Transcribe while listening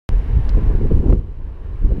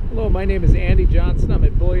Hello, my name is Andy Johnson. I'm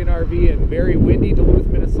at Bullion RV in very windy Duluth,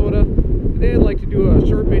 Minnesota. Today I'd like to do a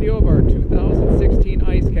short video of our 2016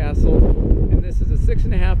 ice castle, and this is a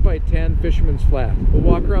 6.5 by 10 Fisherman's Flat. We'll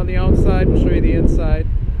walk around the outside, we'll show you the inside,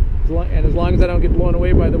 and as long as I don't get blown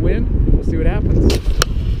away by the wind, we'll see what happens.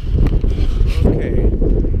 Okay,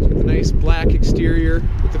 it's got the nice black exterior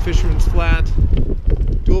with the Fisherman's Flat,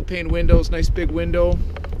 dual pane windows, nice big window,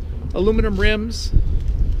 aluminum rims,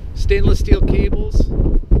 stainless steel cables,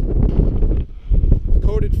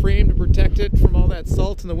 coated frame to protect it from all that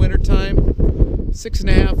salt in the wintertime.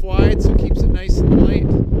 6.5 wide, so it keeps it nice and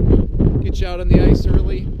light. Get you out on the ice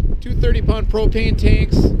early. Two 30-pound propane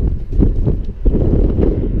tanks.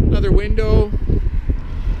 Another window.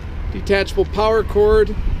 Detachable power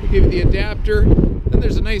cord. We give you the adapter. Then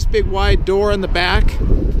there's a nice big wide door on the back.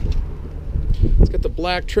 It's got the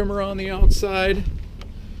black trimmer on the outside.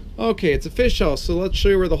 Okay, it's a fish house, so let's show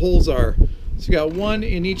you where the holes are. So you got one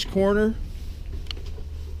in each corner.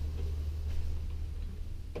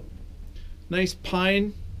 Nice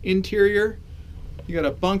pine interior. You got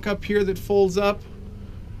a bunk up here that folds up,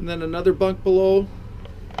 and then another bunk below.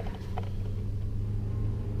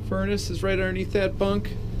 Furnace is right underneath that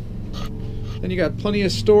bunk. Then you got plenty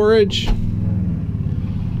of storage.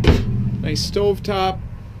 Nice stove top.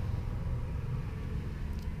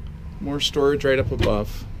 More storage right up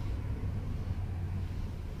above.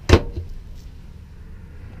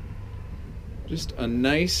 Just a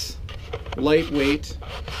nice, lightweight,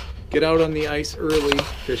 get out on the ice early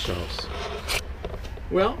fish house.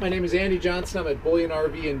 Well, my name is Andy Johnson. I'm at Bullion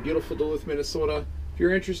RV in beautiful Duluth, Minnesota. If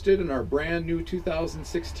you're interested in our brand new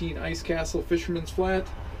 2016 Ice Castle Fisherman's Flat,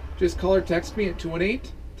 just call or text me at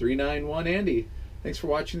 218-391-ANDY. Thanks for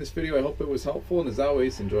watching this video. I hope it was helpful, and as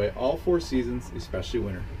always, enjoy all 4 seasons, especially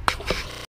winter.